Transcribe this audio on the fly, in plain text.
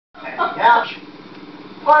Now,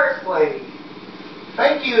 parsley.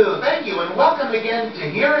 Thank you, and welcome again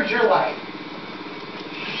to Here Is Your Life.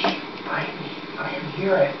 I am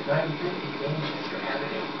here at 950 Manchester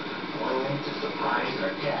Avenue, willing to surprise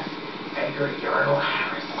our guest, Edgar Yarnell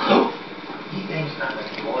Harris. He thinks I'm a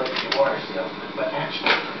door-to-door salesman, but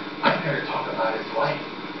actually, I'm here to talk about his life.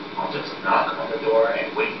 I'll just knock on the door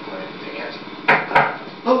and wait for him to answer.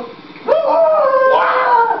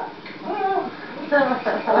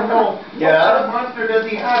 Oh no! Yeah? What kind of monster does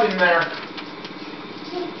he have in there?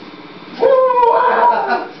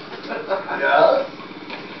 Yes?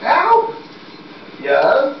 Help!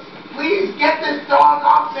 Yes? Please get this dog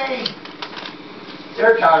off me!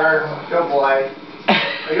 Here, Tucker. Good boy.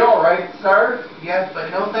 Are you alright, sir? Yes, but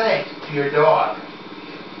no thanks to your dog.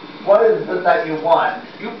 What is it that you want?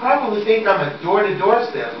 You probably think I'm a door-to-door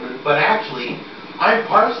salesman, but actually, I'm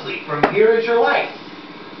Parsley from Here Is Your Life.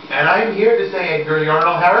 And I'm here to say, Edgar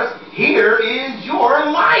Yarnell Harris, here is your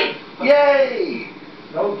life! Yay!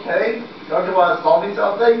 Okay. Don't you want to tell me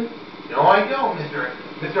something? No, I don't,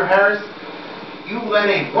 Mr. Harris. You've led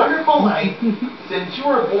a wonderful life since you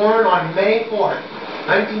were born on May 4th,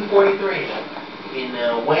 1943,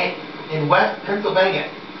 in West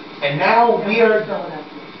Pennsylvania. And now we are...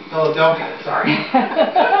 Philadelphia, sorry.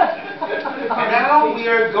 And now we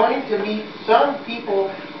are going to meet some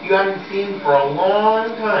people you haven't seen for a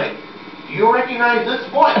long time. Do you recognize this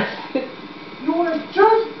voice? You are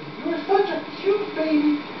such a cute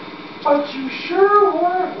baby, but you sure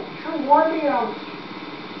wore me out.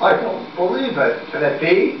 I don't believe it. Can it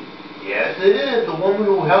be? Yes, it is. The woman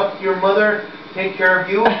who helped your mother take care of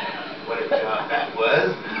you. What a job that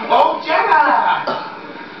was. Oh, Jenna!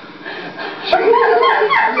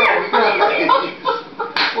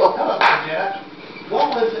 Well, tell us, Jenna, what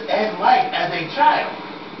was Ed like as a child?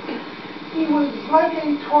 He was like a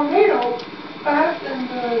tornado, fast and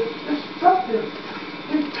destructive.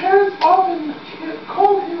 His parents often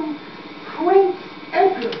called him Prince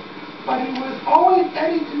Edgar, but he was always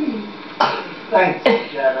Eddie to me. Thanks,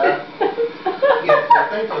 Jenna. Yes,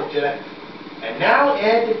 thank you, Jenna. And now,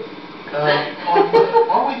 Ed,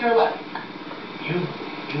 on with your life.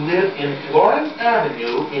 You live in Florence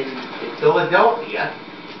Avenue in Philadelphia,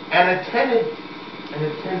 and attended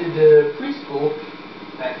preschool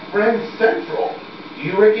at Friends Central. Do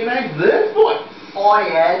you recognize this voice? Oi,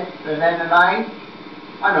 Ed. The men of nine.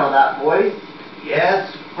 I know that voice.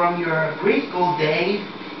 Yes, from your preschool days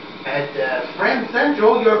at Friends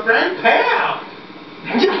Central, your friend Pam.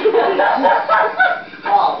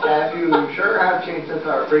 Oh, Pam, you sure have changed since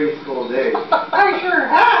our preschool days. I sure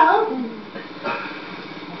have.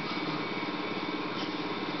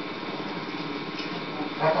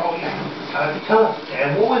 Oh, yeah. Tell us,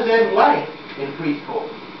 Pam, what was Ed like in preschool?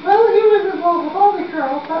 Well, he was involved with all the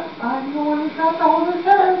girls, but I'm the one who got to hold his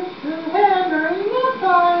hand during that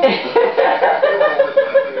time.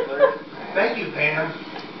 Thank you, Pam.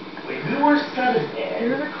 When you were 7, Ed,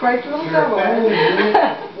 You're quite little your devil. family knew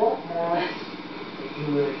what more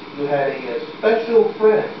you had a special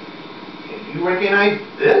friend. And you recognize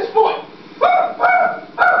this voice?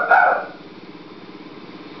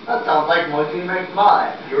 That sounds like Monkey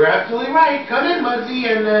McFly. You're absolutely right. Come in, Muzzy,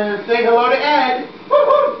 and say hello to Ed.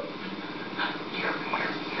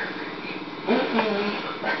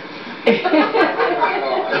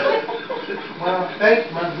 Well,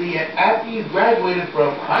 thanks, Muzzy. After you graduated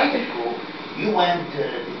from high school, you went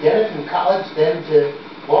to Denison College, then to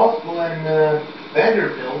law school in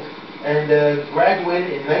Vanderbilt, and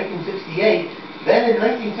graduated in 1968. Then in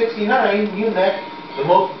 1969, you met the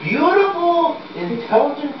most beautiful,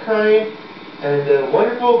 intelligent, kind, and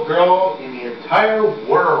wonderful girl in the entire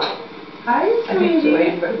world. Hi, sweetie.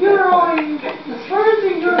 You're always the smartest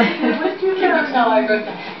thing you're with you. Can you tell I wrote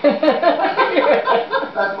that?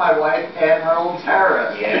 That's my wife, Ann Reynolds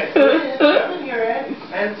Harris. Yes. Come in here, Ed,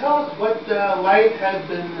 and tell us what life has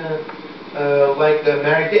been like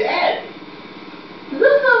married to Ed. Does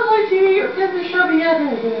this sound like TV or did the show the Ed?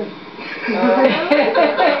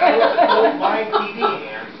 Don't mind TV,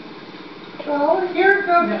 Ann. Well, here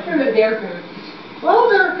goes the truth. There goes. Well,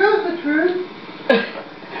 there goes the truth.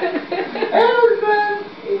 Ed has been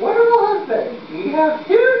a wonderful husband. We have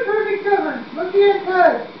 2 terrific children, Lucky and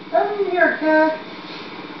Ted. Come in here, Ted.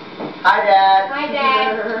 Hi, Dad. Hi,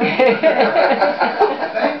 Dad.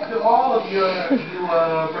 Thanks to all of you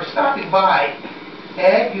for stopping by.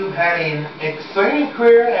 Ed, you've had an exciting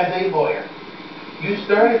career as a lawyer. You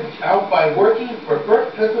started out by working for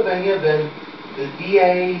Burke, Pennsylvania, then the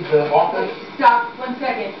DA's office. Stop 1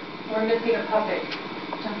 second. We're missing a puppet.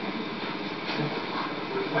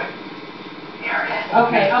 Here it is.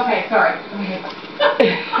 Okay, sorry.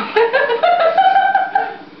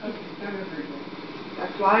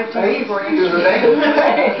 Slide to Thank me, you Branch. for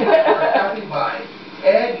stopping by.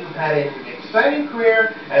 Ed, you've had an exciting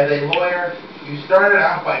career as a lawyer. You started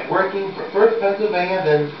out by working for First Pennsylvania,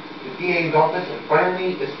 then the DA's office, and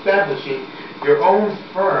finally establishing your own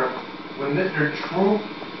firm with Mr. Trope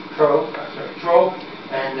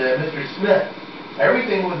and Mr. Smith.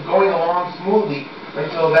 Everything was going along smoothly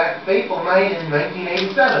until that fateful night in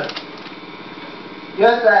 1987.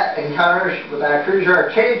 Just that encounters with that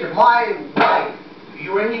cruiser changed my life. Do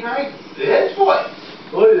you recognize this voice?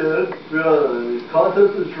 Oh yeah,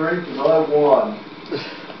 contest of strength and I won.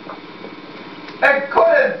 It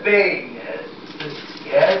could have been.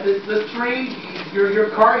 Yes, it's the tree. Your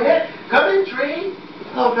car hit. Come in, tree.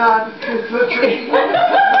 Oh God, it's the tree.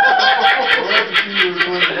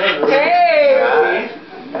 Hey!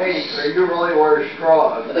 Hey, Tree, you really were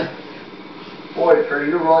strong. Boy, Tree,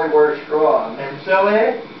 you really were strong. And so,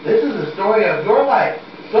 Ed, this is the story of your life.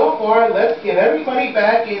 So far, let's get everybody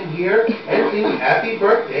back in here and sing happy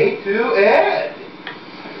birthday to Ed.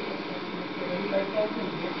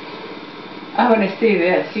 I want to see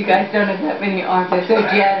this. You guys don't have that many artists. So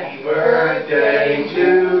Happy birthday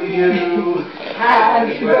to you.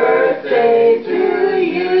 Happy birthday to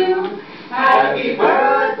you. Happy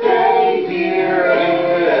birthday, dear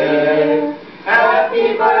Ed.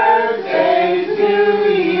 Happy birthday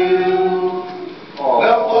to you. Oh.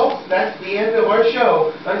 Well, folks, that's the end of our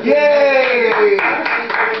show. Until Yay!